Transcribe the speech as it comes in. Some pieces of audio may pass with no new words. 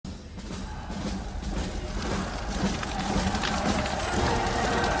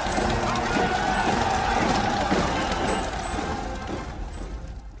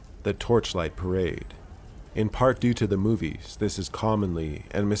the Torchlight Parade. In part due to the movies, this is commonly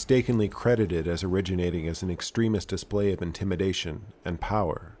and mistakenly credited as originating as an extremist display of intimidation and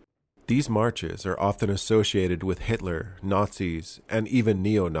power. These marches are often associated with Hitler, Nazis, and even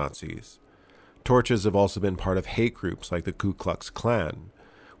neo-Nazis. Torches have also been part of hate groups like the Ku Klux Klan,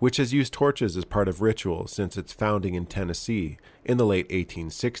 which has used torches as part of rituals since its founding in Tennessee in the late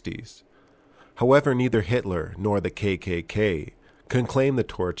 1860s. However, neither Hitler nor the KKK can claim the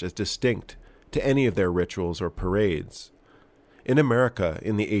torch as distinct to any of their rituals or parades. In America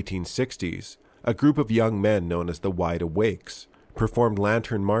in the 1860s, a group of young men known as the Wide Awakes performed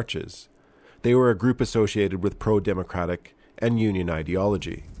lantern marches. They were a group associated with pro-democratic and union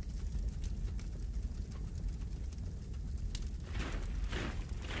ideology.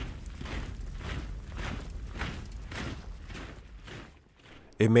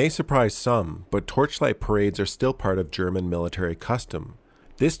 It may surprise some, but torchlight parades are still part of German military custom.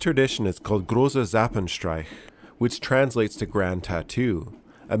 This tradition is called Großer Zappenstreich, which translates to Grand Tattoo,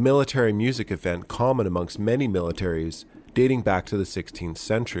 a military music event common amongst many militaries dating back to the 16th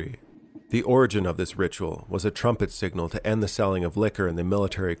century. The origin of this ritual was a trumpet signal to end the selling of liquor in the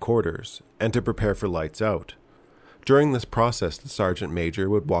military quarters and to prepare for lights out. During this process, the sergeant major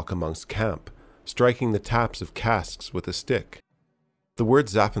would walk amongst camp, striking the taps of casks with a stick. The word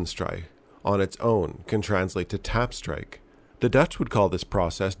Zappenstreich on its own can translate to tap strike. The Dutch would call this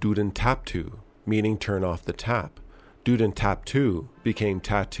process Doeden tap toe, meaning turn off the tap. Doeden tap toe became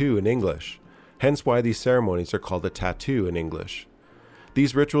tattoo in English, hence why these ceremonies are called a tattoo in English.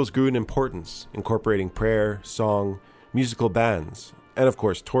 These rituals grew in importance, incorporating prayer, song, musical bands, and of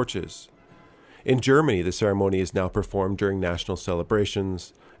course torches. In Germany, the ceremony is now performed during national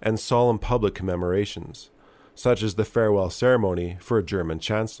celebrations and solemn public commemorations, such as the farewell ceremony for a German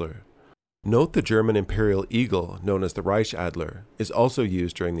chancellor. Note the German imperial eagle, known as the Reichsadler, is also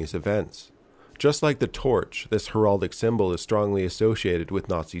used during these events. Just like the torch, this heraldic symbol is strongly associated with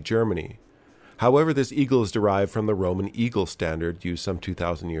Nazi Germany. However, this eagle is derived from the Roman eagle standard used some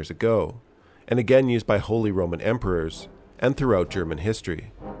 2,000 years ago, and again used by Holy Roman emperors and throughout German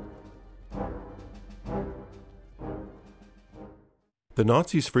history. The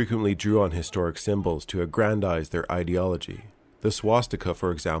Nazis frequently drew on historic symbols to aggrandize their ideology. The swastika,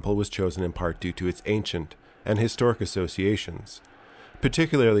 for example, was chosen in part due to its ancient and historic associations,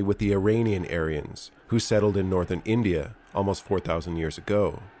 particularly with the Iranian Aryans, who settled in northern India almost 4,000 years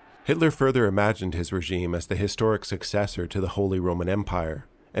ago. Hitler further imagined his regime as the historic successor to the Holy Roman Empire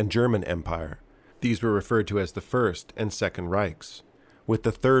and German Empire. These were referred to as the First and Second Reichs, with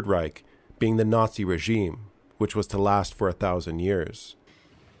the Third Reich being the Nazi regime, which was to last for 1,000 years.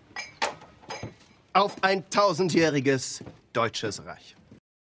 Auf ein 1000-jähriges Deutsches Reich.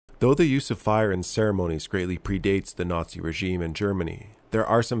 Though the use of fire in ceremonies greatly predates the Nazi regime in Germany, there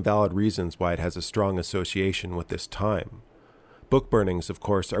are some valid reasons why it has a strong association with this time. Book burnings, of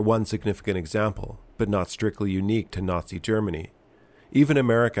course, are one significant example, but not strictly unique to Nazi Germany. Even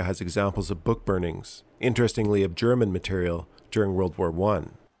America has examples of book burnings, interestingly of German material, during World War I.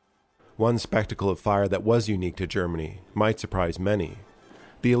 One spectacle of fire that was unique to Germany might surprise many.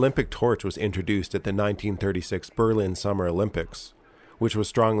 The Olympic torch was introduced at the 1936 Berlin Summer Olympics, which was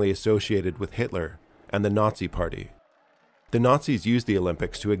strongly associated with Hitler and the Nazi Party. The Nazis used the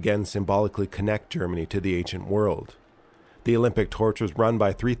Olympics to again symbolically connect Germany to the ancient world. The Olympic torch was run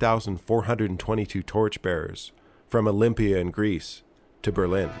by 3,422 torchbearers from Olympia in Greece to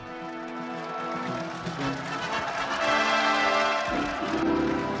Berlin.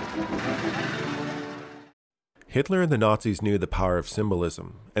 Hitler and the Nazis knew the power of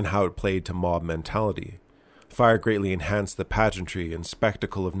symbolism and how it played to mob mentality. Fire greatly enhanced the pageantry and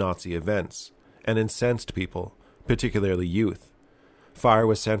spectacle of Nazi events and incensed people, particularly youth. Fire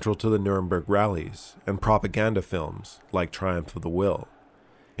was central to the Nuremberg rallies and propaganda films like Triumph of the Will.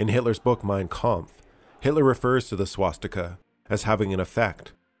 In Hitler's book Mein Kampf, Hitler refers to the swastika as having an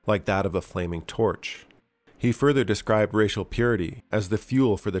effect like that of a flaming torch. He further described racial purity as the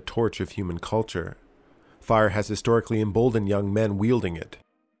fuel for the torch of human culture. Fire has historically emboldened young men wielding it.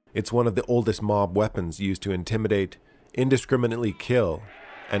 It's one of the oldest mob weapons used to intimidate, indiscriminately kill,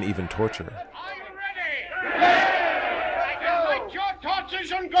 and even torture. Are you ready? Light your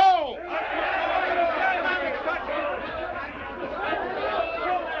torches and go!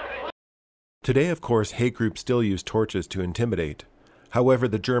 Today, of course, hate groups still use torches to intimidate. However,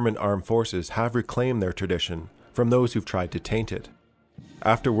 the German armed forces have reclaimed their tradition from those who've tried to taint it.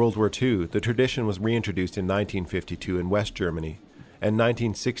 After World War II, the tradition was reintroduced in 1952 in West Germany and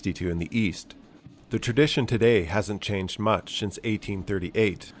 1962 in the East. The tradition today hasn't changed much since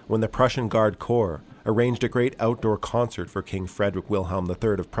 1838, when the Prussian Guard Corps arranged a great outdoor concert for King Frederick Wilhelm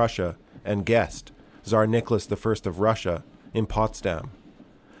III of Prussia and guest, Tsar Nicholas I of Russia, in Potsdam.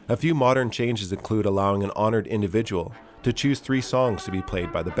 A few modern changes include allowing an honored individual to choose 3 songs to be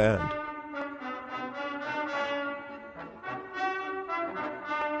played by the band.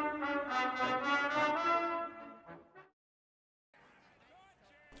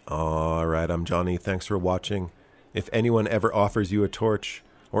 Alright, I'm Johnny. Thanks for watching. If anyone ever offers you a torch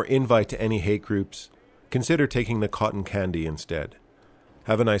or invite to any hate groups, consider taking the cotton candy instead.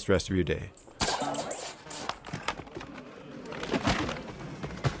 Have a nice rest of your day.